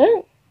 போட்டுட்டு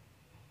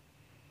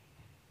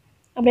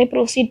அப்படியே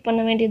ப்ரொசீட்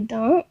பண்ண வேண்டியது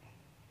தான்.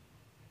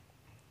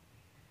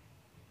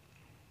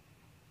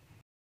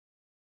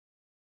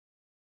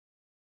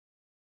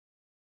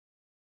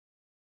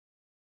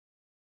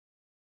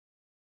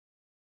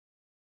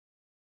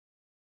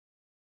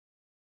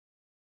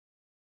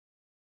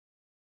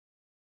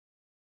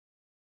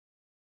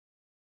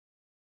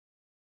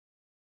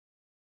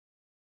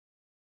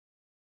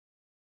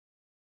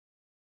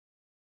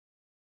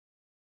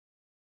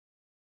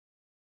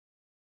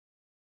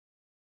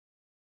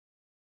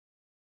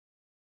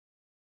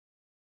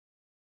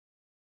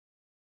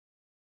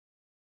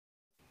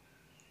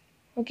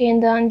 ஓகே,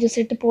 இந்த 5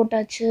 செட்டு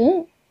போட்டாச்சு.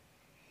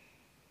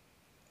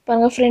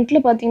 பாருங்கள்,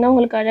 ஃப்ரண்ட்டில் பார்த்தீங்கன்னா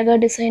உங்களுக்கு அழகாக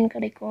டிசைன்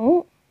கிடைக்கும்.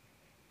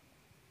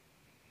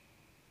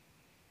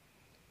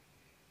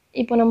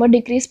 இப்போ நம்ம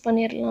டிக்ரீஸ்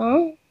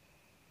பண்ணிடலாம்.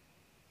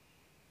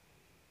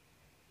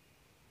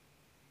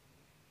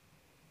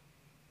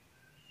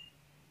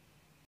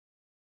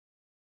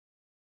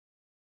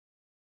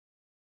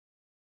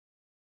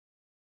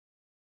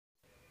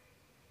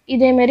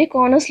 இதேமாரி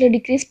கார்னர்ஸில்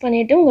டிக்ரீஸ்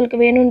பண்ணிவிட்டு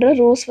உங்களுக்கு வேணுன்ற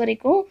ரோஸ்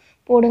வரைக்கும்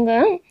போடுங்க.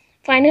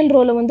 ஃபைனல்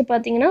ரோவில் வந்து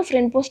பார்த்தீங்கன்னா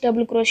front post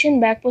double crochet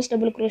and back post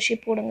double crochet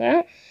போடுங்க.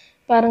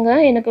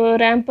 பாருங்கள், எனக்கு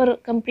ரேம்பர்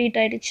கம்ப்ளீட்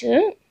ஆகிடுச்சு.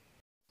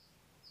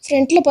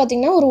 ஃப்ரண்ட்டில்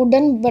பார்த்தீங்கன்னா ஒரு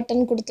உடன்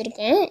பட்டன்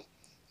கொடுத்துருக்கேன்.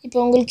 இப்போ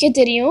உங்களுக்கே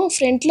தெரியும்,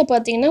 ஃப்ரண்ட்டில்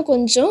பார்த்தீங்கன்னா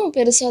கொஞ்சம்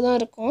பெருசாக தான்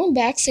இருக்கும்,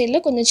 பேக்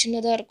சைடில் கொஞ்சம்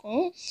சின்னதாக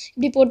இருக்கும்.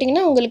 இப்படி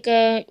போட்டிங்கன்னா உங்களுக்கு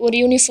ஒரு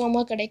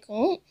யூனிஃபார்மாக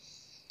கிடைக்கும்.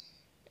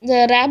 இந்த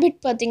ரேபிட்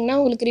பார்த்தீங்கன்னா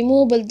உங்களுக்கு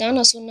ரிமூவபிள் தான்,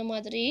 நான் சொன்ன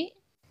மாதிரி.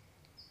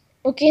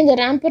 ஓகே, இந்த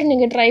ரேம்பர்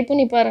நீங்கள் ட்ரை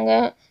பண்ணி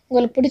பாருங்கள்.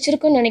 உங்களுக்கு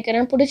பிடிச்சிருக்குன்னு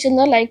நினைக்கிறேன்.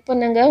 பிடிச்சிருந்தா லைக்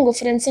பண்ணுங்கள், உங்கள்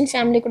ஃப்ரெண்ட்ஸ் அண்ட்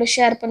ஃபேமிலி கூட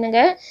ஷேர்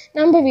பண்ணுங்கள்.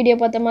 நம்ம வீடியோ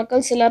பார்த்த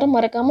மக்கள்ஸ் எல்லோரும்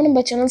மறக்காமல்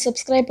நம்ம சேனல்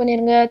சப்ஸ்கிரைப்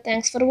பண்ணிடுங்க.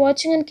 தேங்க்ஸ் ஃபார்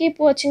வாட்சிங் அண்ட்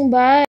கீப் வாட்சிங். பாய்.